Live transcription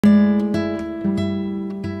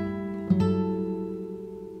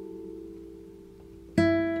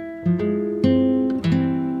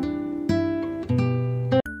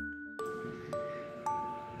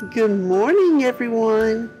Good morning,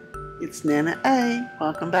 everyone. It's Nana A.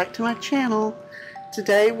 Welcome back to my channel.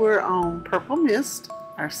 Today we're on PurpleMyst,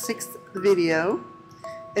 our 6th video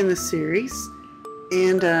in the series.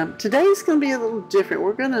 And today's going to be a little different.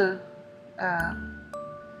 We're going to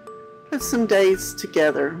put some days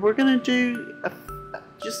together. We're going to do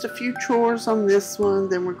just a few chores on this one.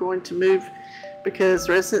 Then we're going to move because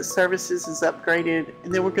Resident Services is upgraded.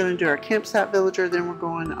 And then we're going to do our campsite villager. Then we're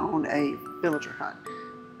going on a villager hunt.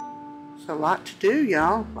 So a lot to do,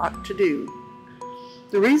 y'all. A lot to do.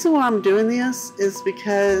 The reason why I'm doing this is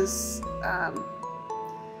because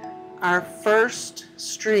our first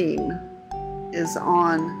stream is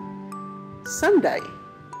on Sunday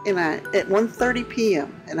and at 1:30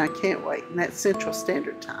 p.m. and I can't wait, and that's Central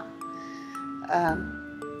Standard Time.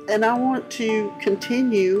 And I want to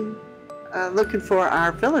continue looking for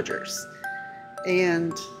our villagers,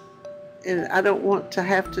 and I don't want to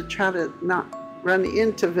have to try to not run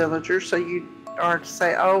into villagers, so you are to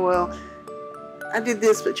say, oh well, I did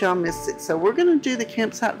this but y'all missed it. So we're going to do the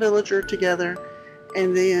campsite villager together,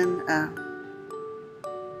 and then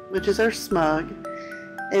which is our smug,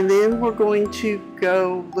 and then we're going to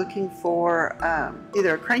go looking for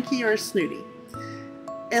either a cranky or a snooty.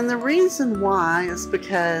 And the reason why is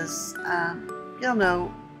because y'all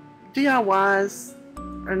know DIYs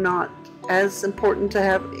are not as important to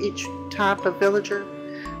have each type of villager,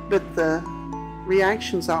 but the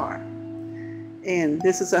reactions are. And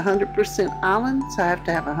this is 100% island, so I have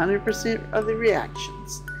to have 100% of the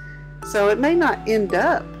reactions. So it may not end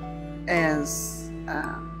up as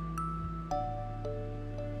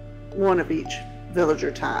one of each villager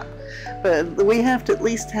type, but we have to at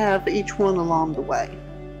least have each one along the way.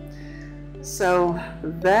 So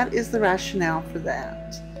that is the rationale for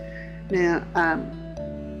that. Now,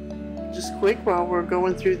 just quick, while we're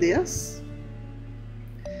going through this,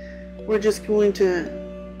 we're just going to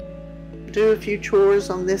do a few chores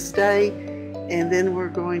on this day, and then we're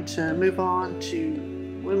going to move on to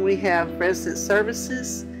when we have resident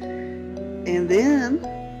services, and then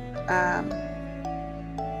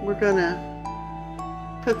we're going to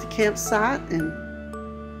put the campsite and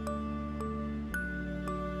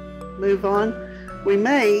move on. We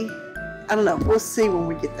may, I don't know, we'll see when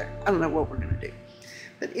we get there. I don't know what we're going to do.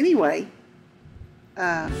 But anyway,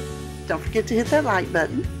 don't forget to hit that like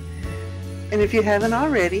button. And if you haven't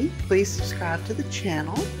already, please subscribe to the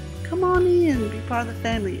channel. Come on in, be part of the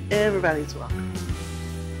family. Everybody's welcome.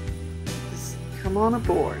 Just come on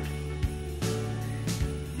aboard.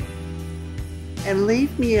 And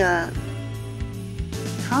leave me a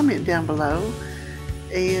comment down below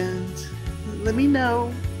and let me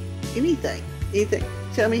know anything.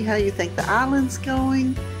 Tell me how you think the island's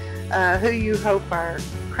going, who you hope our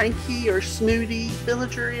cranky or snooty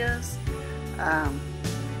villager is.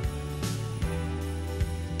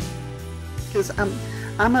 Because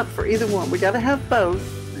I'm up for either one. We got to have both,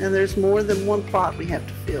 and there's more than one plot we have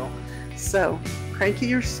to fill. So,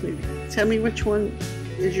 cranky or snooty, tell me which one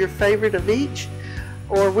is your favorite of each,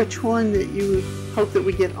 or which one that you hope that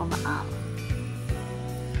we get on the island,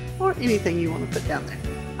 or anything you want to put down there.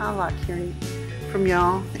 I like hearing from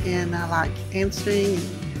y'all, and I like answering.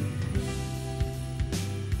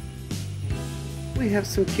 We have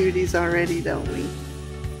some cuties already, don't we?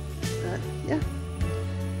 But yeah.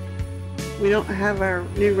 We don't have our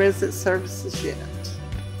new resident services yet,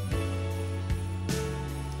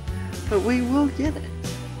 but we will get it.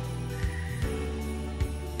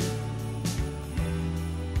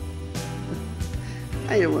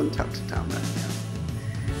 I don't want to talk to Tom right now.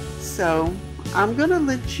 So I'm going to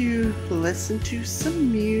let you listen to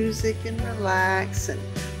some music and relax, and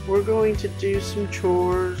we're going to do some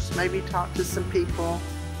chores, maybe talk to some people.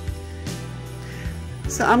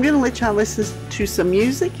 So I'm going to let y'all listen to some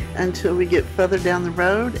music until we get further down the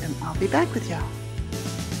road, and I'll be back with y'all.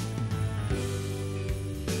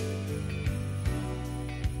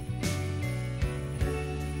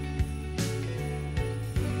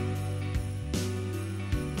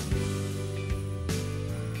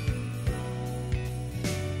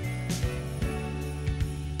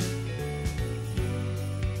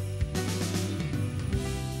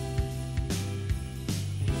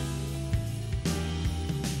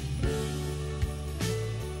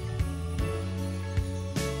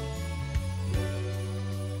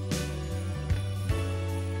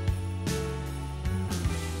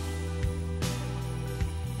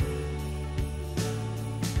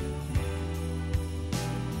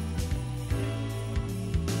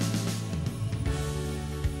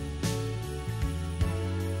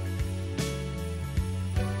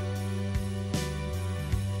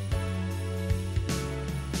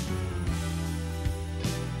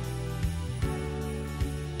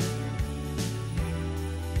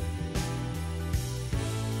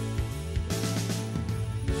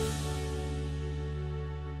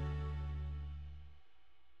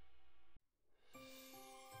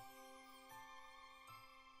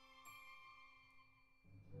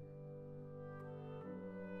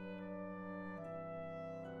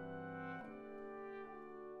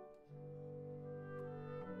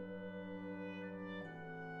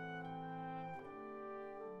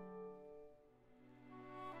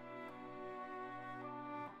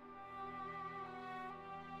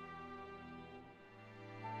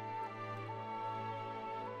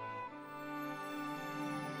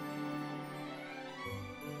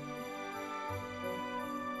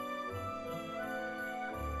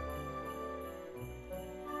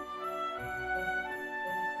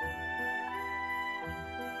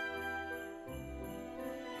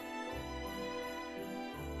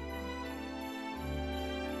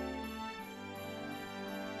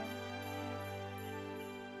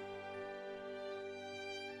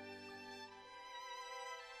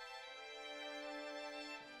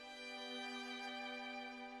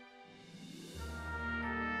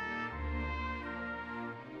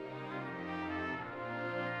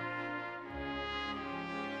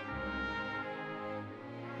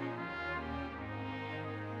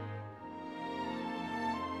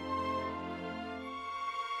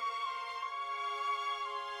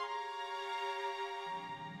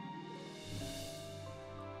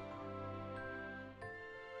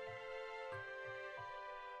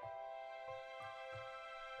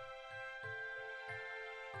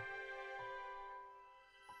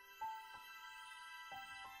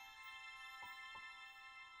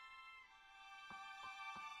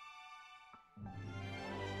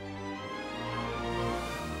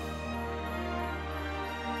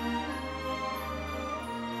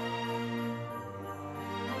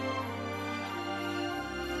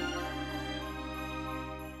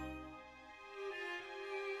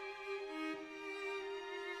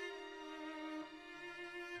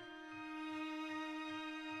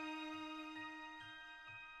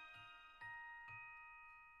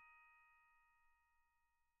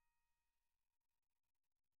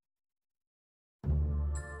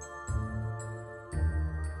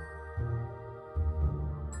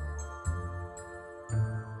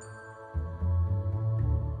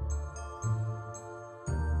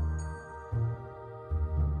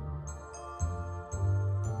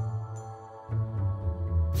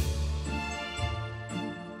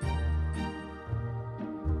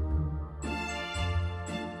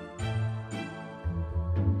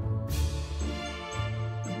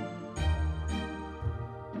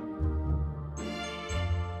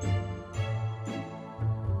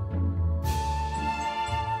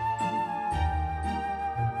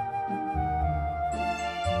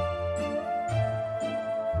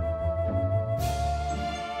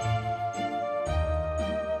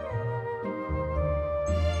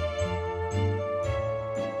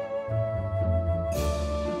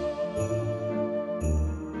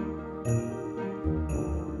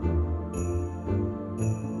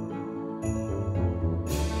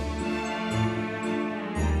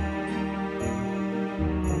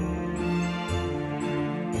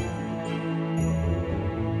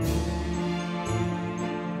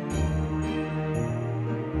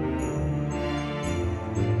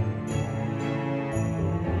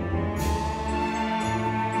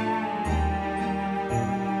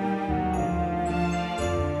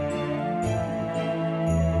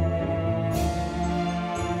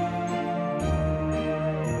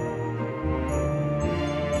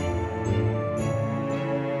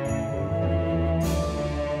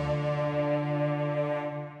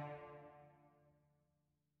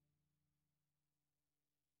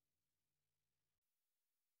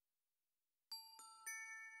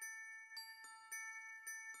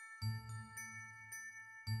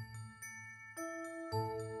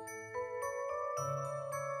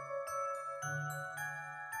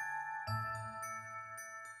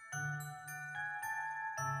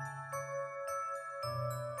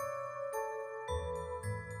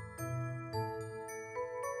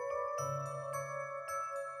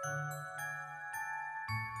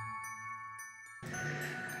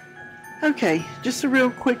 Okay, just a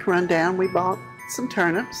real quick rundown. We bought some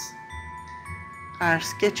turnips. Our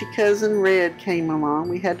sketchy cousin Redd came along.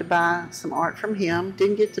 We had to buy some art from him.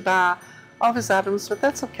 Didn't get to buy all of his items, but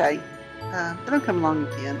that's okay. It'll come along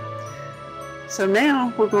again. So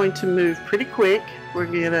now we're going to move pretty quick. We're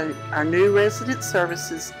going to get our new resident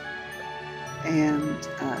services, and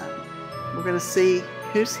we're going to see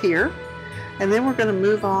who's here. And then we're going to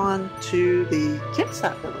move on to the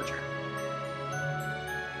campsite villager.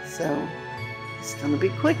 So it's going to be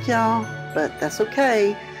quick, y'all, but that's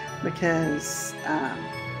okay, because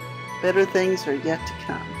better things are yet to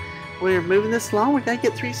come. We're moving this along. We got to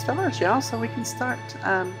get 3 stars, y'all, so we can start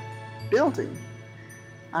building.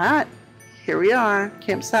 All right, here we are,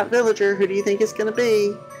 campsite villager. Who do you think it's going to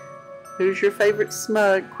be? Who's your favorite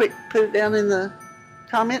smug? Quick, put it down in the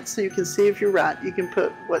comments so you can see if you're right. You can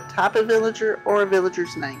put what type of villager or a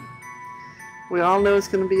villager's name. We all know it's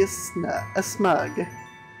going to be a smug.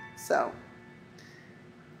 So,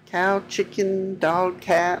 cow, chicken, dog,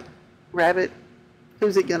 cat, rabbit,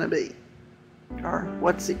 who's it going to be? Or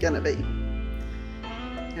what's it going to be?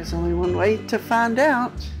 There's only one way to find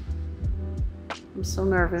out. I'm so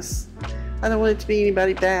nervous. I don't want it to be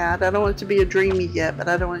anybody bad. I don't want it to be a Dreamy yet, but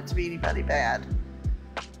I don't want it to be anybody bad.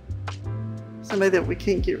 Somebody that we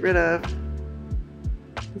can't get rid of.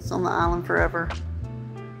 It's on the island forever.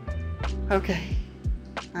 Okay.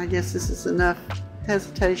 I guess this is enough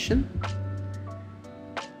hesitation.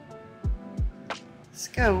 Let's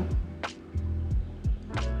go.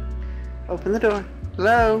 Open the door.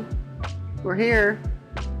 Hello? We're here.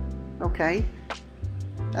 Okay.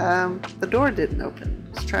 The door didn't open.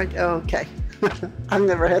 Let's try. Oh, okay. I've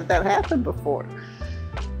never had that happen before.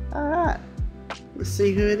 Alright. Let's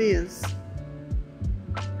see who it is.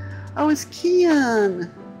 Oh, it's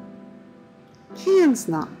Kian. Kian's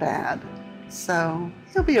not bad. So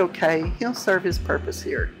he'll be okay. He'll serve his purpose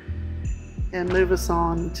here and move us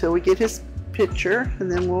on until we get his picture,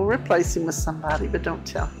 and then we'll replace him with somebody, but don't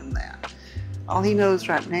tell him that. All he knows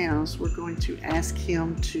right now is we're going to ask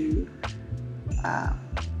him to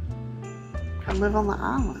come live on the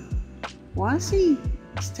island. Why is he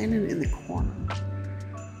standing in the corner?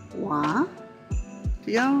 Why?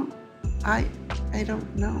 Do y'all? I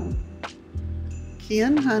don't know.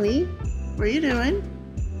 Kian, honey, what are you doing?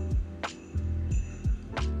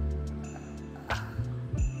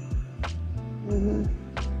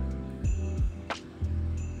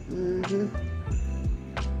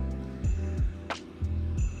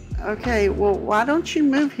 Okay, well, why don't you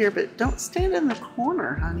move here, but don't stand in the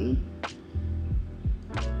corner, honey.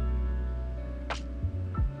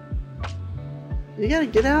 You gotta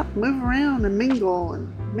get out, move around, and mingle,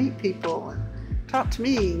 and meet people, and talk to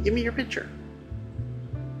me, and give me your picture.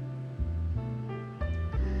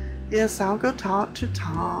 Yes, I'll go talk to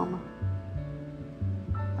Tom.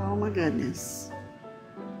 Oh my goodness.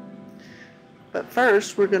 But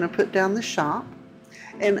first, we're going to put down the shop.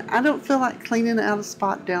 And I don't feel like cleaning out a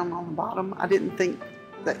spot down on the bottom. I didn't think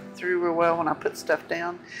that through real well when I put stuff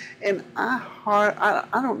down. And I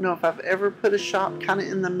don't know if I've ever put a shop kind of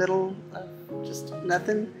in the middle of just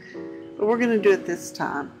nothing. But we're going to do it this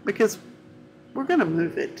time because we're going to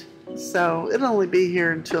move it. So it'll only be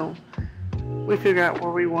here until we figure out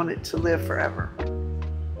where we want it to live forever.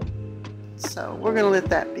 So we're going to let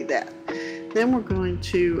that be that. Then we're going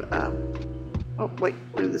to, oh wait,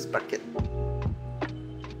 move this bucket.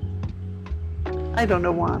 I don't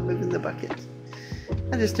know why I'm moving the bucket.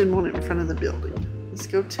 I just didn't want it in front of the building. Let's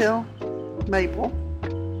go tell Mabel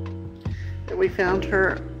that we found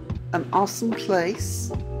her an awesome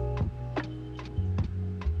place.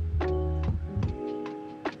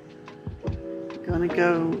 Gonna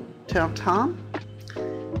go tell Tom.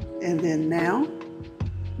 And then now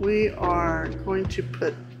we are going to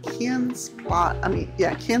put Ken's plot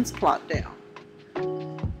down.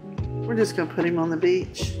 We're just going to put him on the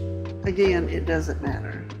beach. Again, it doesn't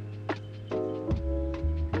matter.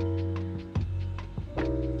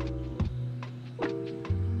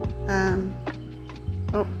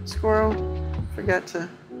 Oh, squirrel. Forgot to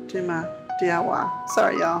do my DIY.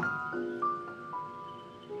 Sorry, y'all.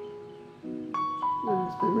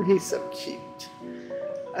 He's so cute.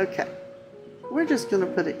 Okay. We're just going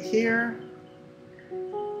to put it here.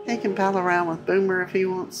 He can pal around with Boomer if he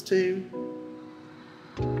wants to.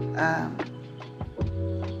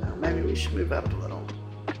 Maybe we should move up a little.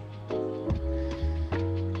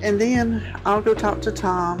 And then I'll go talk to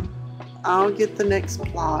Tom. I'll get the next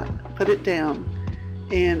plot, put it down,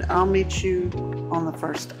 and I'll meet you on the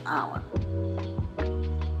first island.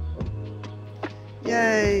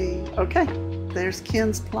 Yay! Okay, there's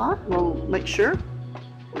Ken's plot. We'll make sure.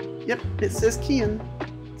 Yep, it says Ken.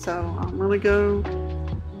 So I'm gonna go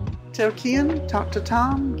tell Ken, talk to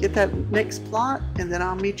Tom, get that next plot, and then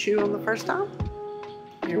I'll meet you on the first time.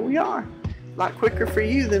 Here we are. A lot quicker for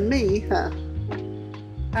you than me, huh?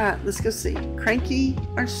 Alright, let's go see. Cranky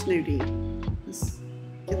or Snooty? Let's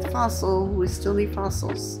get the fossil. We still need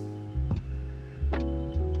fossils.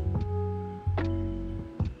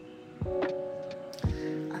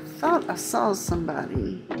 I thought I saw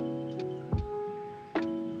somebody.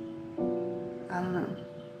 I don't know.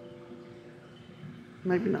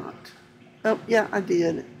 Maybe not. Oh, yeah, I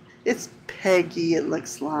did. It's Peggy, it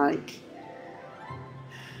looks like.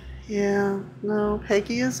 Yeah, no,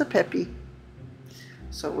 Peggy is a Peppy.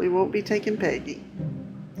 So we won't be taking Peggy.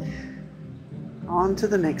 On to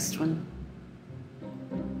the next one.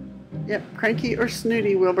 Yep, Cranky or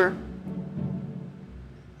Snooty, Wilbur.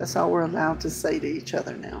 That's all we're allowed to say to each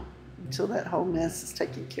other now, until that whole mess is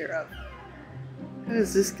taken care of. Who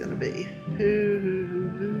is this going to be?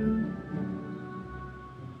 Who?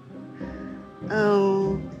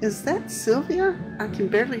 Oh, is that Sylvia? I can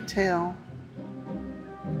barely tell.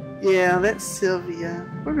 Yeah, that's Sylvia.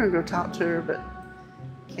 We're going to go talk to her, but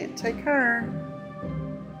can't take her.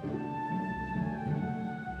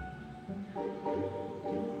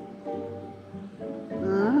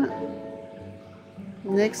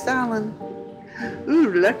 Next island.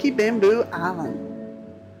 Ooh, Lucky Bamboo Island.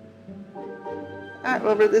 Alright,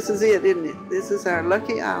 Wilbur, this is it, isn't it? This is our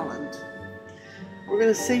lucky island. We're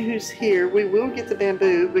going to see who's here. We will get the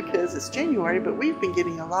bamboo because it's January, but we've been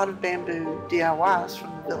getting a lot of bamboo DIYs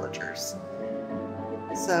from the villagers.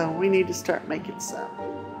 So we need to start making some.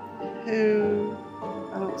 Who?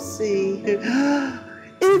 I don't see who.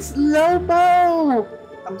 It's Lobo!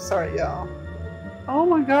 I'm sorry, y'all. Oh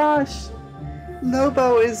my gosh.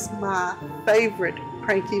 Lobo is my favorite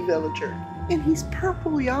cranky villager. And he's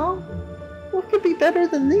purple, y'all. What could be better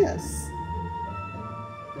than this?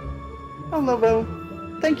 Oh, Lobo,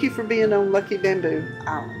 thank you for being on Lucky Bamboo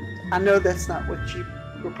Island. I know that's not what you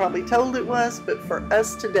were probably told it was, but for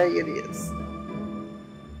us today it is.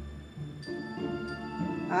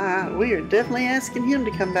 We are definitely asking him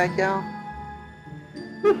to come back, y'all.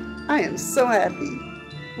 I am so happy.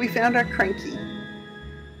 We found our Cranky.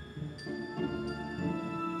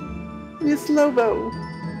 And it's Lobo.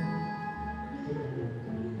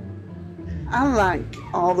 I like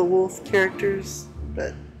all the wolf characters,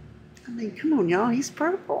 but I mean, come on, y'all, he's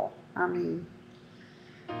purple. I mean,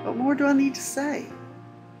 what more do I need to say?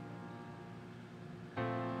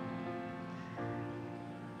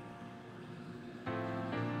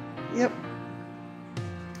 Yep.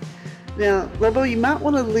 Now, Lobo, you might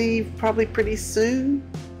want to leave probably pretty soon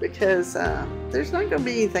because there's not going to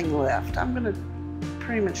be anything left. I'm going to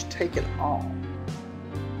pretty much take it all.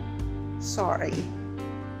 Sorry.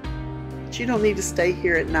 But you don't need to stay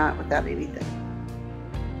here at night without anything.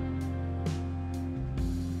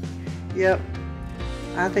 Yep.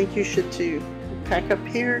 I think you should too. Pack up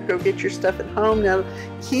here, go get your stuff at home. Now,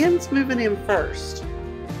 Ken's moving in first,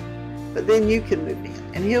 but then you can move in,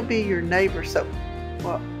 and he'll be your neighbor. So,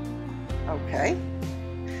 well, okay.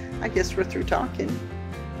 I guess we're through talking.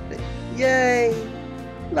 But yay,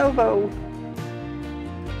 Lobo!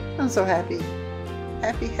 I'm so happy.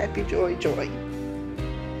 Happy, happy, joy, joy.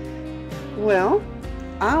 Well,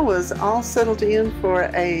 I was all settled in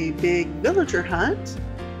for a big villager hunt.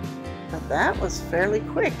 But that was fairly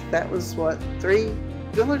quick. That was, what, 3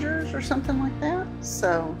 villagers or something like that?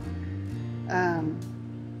 So, I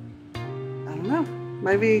don't know.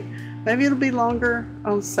 Maybe it'll be longer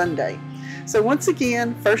on Sunday. So once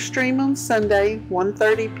again, first stream on Sunday,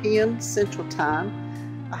 1:30 p.m. Central Time.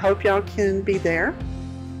 I hope y'all can be there.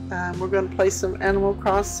 We're going to play some Animal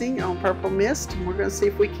Crossing on PurpleMyst, and we're going to see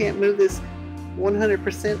if we can't move this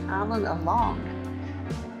 100% island along.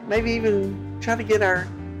 Maybe even try to get our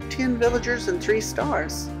 10 villagers and 3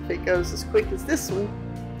 stars if it goes as quick as this one.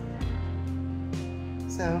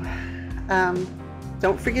 So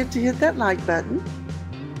don't forget to hit that like button.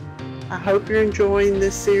 I hope you're enjoying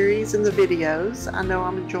this series and the videos. I know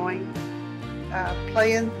I'm enjoying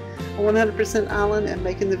playing a 100% island and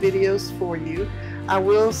making the videos for you. I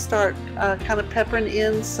will start kind of peppering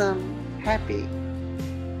in some happy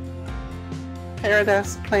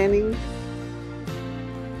paradise planning.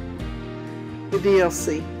 The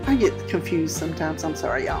DLC. I get confused sometimes. I'm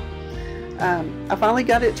sorry, y'all. I finally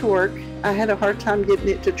got it to work. I had a hard time getting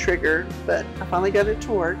it to trigger, but I finally got it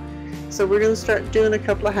to work. So we're going to start doing a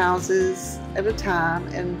couple of houses at a time,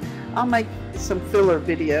 and I'll make some filler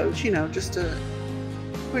videos, you know, just a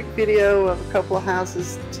quick video of a couple of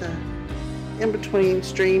houses to in between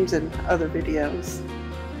streams and other videos.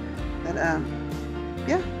 But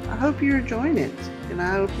yeah, I hope you're enjoying it, and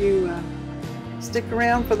I hope you stick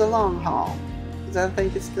around for the long haul. because I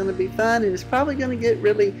think it's going to be fun, and it's probably going to get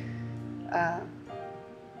really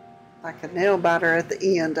like a nail biter at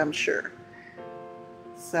the end, I'm sure.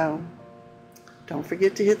 So don't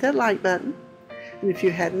forget to hit that like button, and if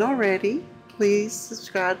you hadn't already, please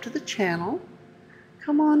subscribe to the channel.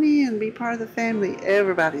 Come on in, be part of the family.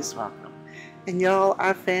 Everybody's welcome. And y'all,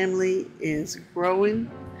 our family is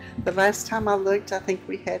growing. The last time I looked, I think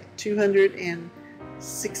we had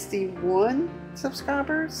 261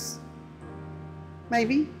 subscribers,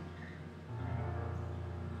 maybe.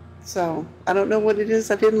 So I don't know what it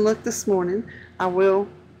is. I didn't look this morning. I will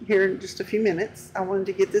here in just a few minutes. I wanted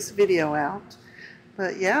to get this video out.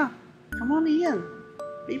 But yeah, come on in.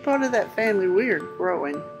 Be part of that family. We're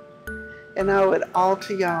growing. And I owe it all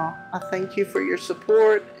to y'all. I thank you for your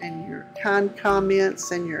support and your kind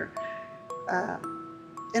comments and your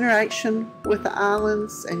interaction with the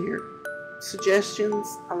islands and your suggestions.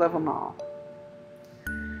 I love them all.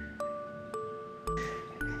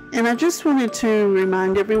 And I just wanted to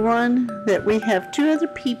remind everyone that we have 2 other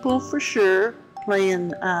people for sure playing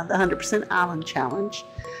the 100% Island Challenge.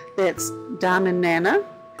 That's Diamond Nana,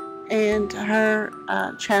 and her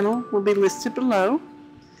channel will be listed below.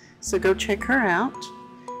 So go check her out.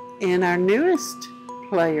 And our newest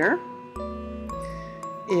player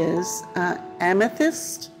is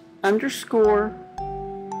Amethyst_Gamer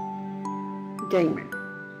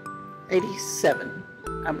 87,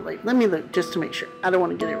 I believe. Let me look just to make sure. I don't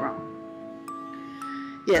want to get it wrong.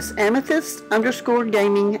 Yes,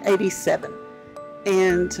 Amethyst_Gaming 87.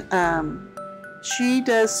 And she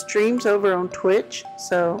does streams over on Twitch.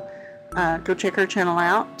 So go check her channel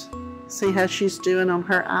out. See how she's doing on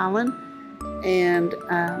her island. And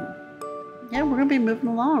yeah, we're going to be moving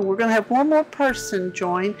along. We're going to have one more person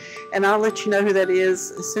join, and I'll let you know who that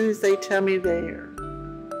is as soon as they tell me they're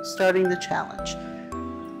starting the challenge.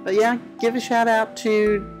 But yeah, give a shout out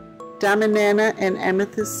to Diamond Nana and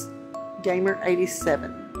Amethyst Gamer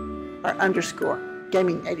 87 or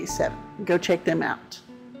 _Gaming 87. Go check them out.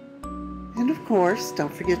 And of course,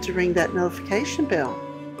 don't forget to ring that notification bell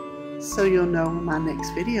so you'll know when my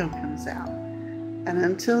next video comes out. And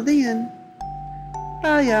until then,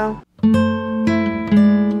 bye y'all.